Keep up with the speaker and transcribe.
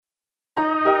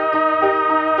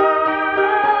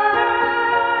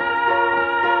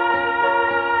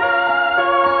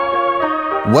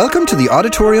Welcome to the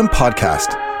Odditorium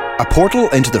podcast, a portal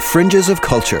into the fringes of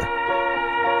culture.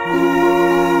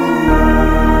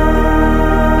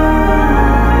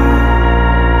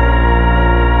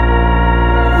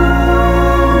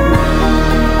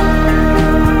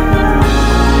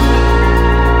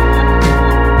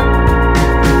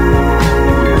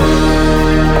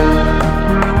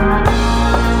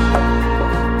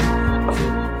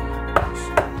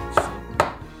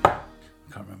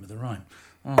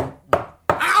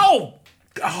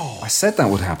 I said that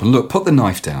would happen. Look, put the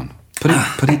knife down.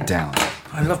 Put it down.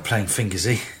 I love playing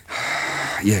fingersy.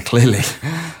 Yeah, clearly.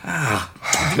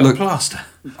 Have you got a plaster?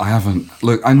 I haven't.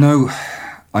 Look, I know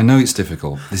it's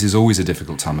difficult. This is always a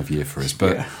difficult time of year for us,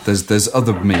 but there's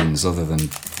other means other than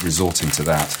resorting to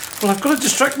that. Well, I've got to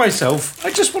distract myself.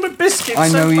 I just want a biscuit. I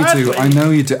know you do. I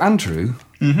know you do. Andrew.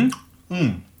 Yeah,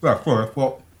 sorry,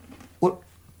 what? What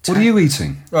are you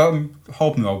eating?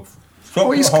 Hobnob.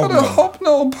 Oh, he's got a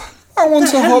hobnob. I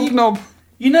want a hobnob.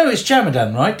 You know it's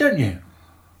Jamadan, right? Don't you?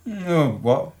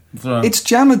 What? It's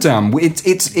Jamadam.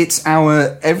 It's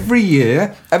our every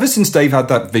year, ever since Dave had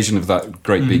that vision of that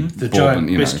great big The bourbon,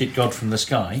 giant biscuit god from the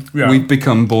sky. Yeah. We've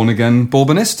become born-again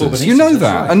Bourbonistas. You know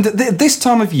that. Right. And this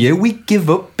time of year, we give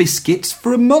up biscuits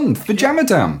for a month for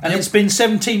Jamadam. And it's been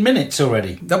 17 minutes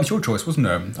already. That was your choice, wasn't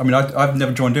it? I mean, I've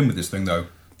never joined in with this thing, though.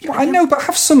 Well, I know, but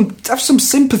have some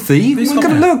sympathy. These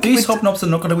hobnobs are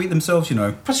not going to eat themselves, you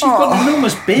know. Plus, you've got an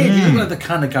enormous beard. You look like the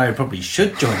kind of guy who probably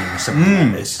should join in with something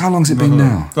like this. How long's it been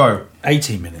now? So,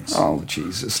 18 minutes. Oh,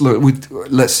 Jesus. Look,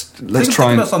 let's think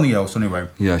try about something else, anyway.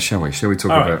 Yeah, shall we? Shall we talk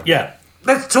All about... right, yeah.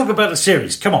 Let's talk about the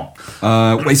series. Come on.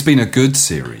 It's been a good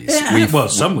series. Yeah,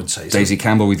 some would say so. Daisy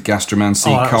Campbell with Gastromancy,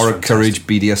 Oh, that's Cara fantastic. Courage,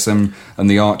 BDSM and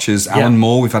the Archers, Alan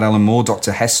Moore. We've had Alan Moore,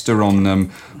 Dr. Hester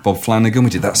on Bob Flanagan. We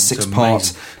did that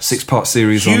six-part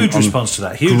series. Huge response to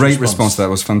that. Great response to that. It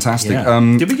was fantastic. Yeah.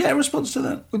 Did we get a response to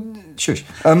that? Shush.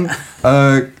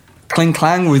 Kling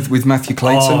Clang with Matthew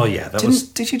Clayton. Oh, yeah. Did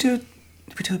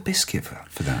we do a biscuit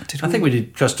for that? I think we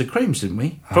did custard creams, didn't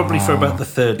we? Probably for about the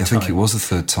third time. I think it was the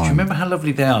third time. Do you remember how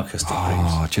lovely they are, custard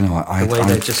creams? Oh, do you know what? The way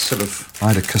they just sort of...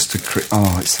 I had a custard cream...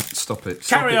 Oh, stop it.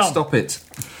 Carry on. Stop it.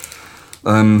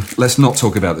 Let's not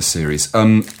talk about the series.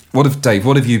 What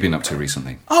have you been up to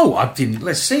recently? Oh,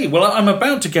 let's see. Well, I'm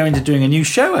about to go into doing a new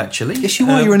show, actually. Yes, you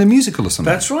are. You're in a musical or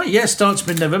something. That's right, yeah. Starts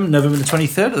mid-November, November the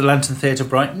 23rd at the Lantern Theatre,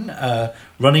 Brighton,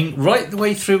 running right the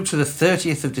way through to the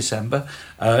 30th of December.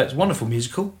 It's a wonderful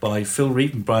musical by Phil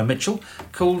Reeve and Brian Mitchell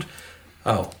called...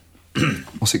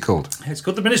 What's it called? It's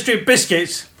called The Ministry of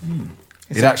Biscuits.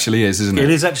 It actually is, isn't it? It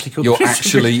is actually called... You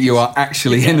are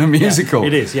actually in a musical. Yeah,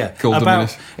 it is, yeah. Called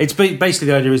it's basically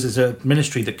the idea is there's a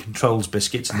ministry that controls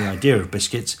biscuits and the idea of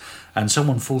biscuits, and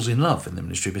someone falls in love in the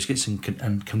Ministry of Biscuits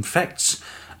and confects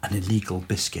an illegal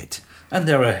biscuit. And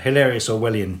there are hilarious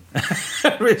Orwellian...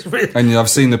 and I've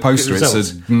seen the poster.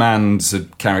 It's a man's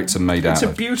character made out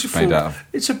of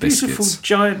It's a beautiful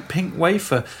giant pink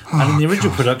wafer, and in the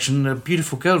original production, a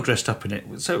beautiful girl dressed up in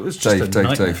it. So it was just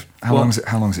Dave. How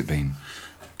long's it been?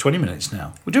 20 minutes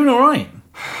now. We're doing all right.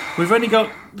 We've only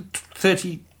got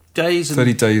 30 days and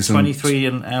 23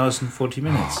 hours and 40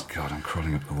 minutes. Oh, God, I'm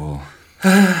crawling up the wall.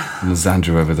 And there's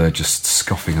Andrew over there just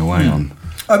scoffing away on...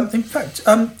 In fact,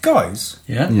 guys...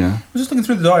 Yeah? I was just looking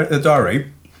through the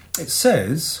diary. It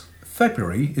says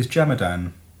February is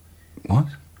Jamadan. What?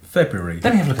 February.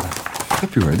 Let me have a look at that.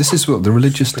 February. This is what, the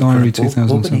Religious Diary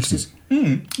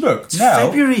 2017. Look, It's now...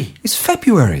 February. It's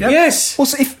February. Yep. Yes.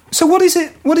 So what is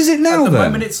it? What is it now? At the then?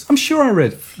 moment it's... I'm sure I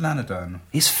read. Flanadan.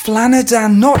 It's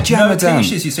Flanadan, not Jamadan. No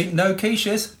quiches, you see. No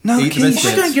quiches. No Eat the quiche.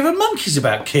 biscuits. I don't give a monkeys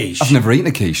about quiche. I've never eaten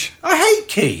a quiche. I hate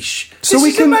quiche. So This we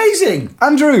is can- amazing.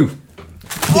 Andrew.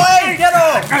 Oi, get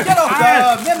off! Get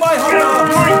off! Get my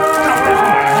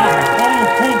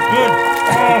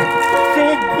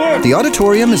The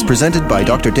Odditorium is presented by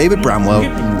Dr. David Bramwell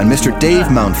and Mr. Dave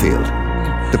Mounfield.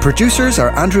 The producers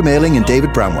are Andrew Mailing and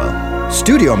David Bramwell.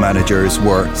 Studio managers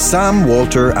were Sam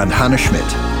Walter and Hannah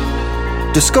Schmidt.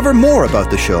 Discover more about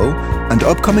the show and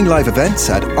upcoming live events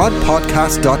at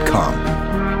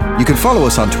oddpodcast.com. You can follow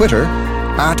us on Twitter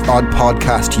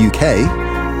 @oddpodcastuk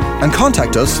and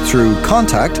contact us through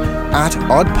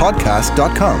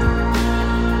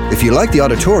contact@oddpodcast.com. If you like the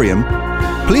Odditorium,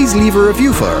 please leave a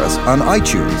review for us on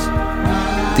iTunes.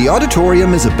 The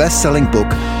Odditorium is a best-selling book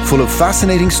full of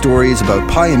fascinating stories about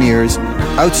pioneers,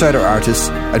 outsider artists,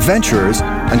 adventurers,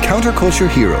 and counterculture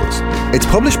heroes. It's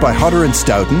published by Hodder and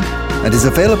Stoughton and is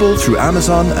available through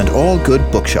Amazon and all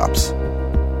good bookshops.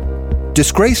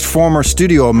 Disgraced former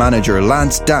studio manager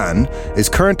Lance Dan is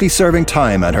currently serving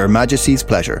time at Her Majesty's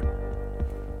pleasure.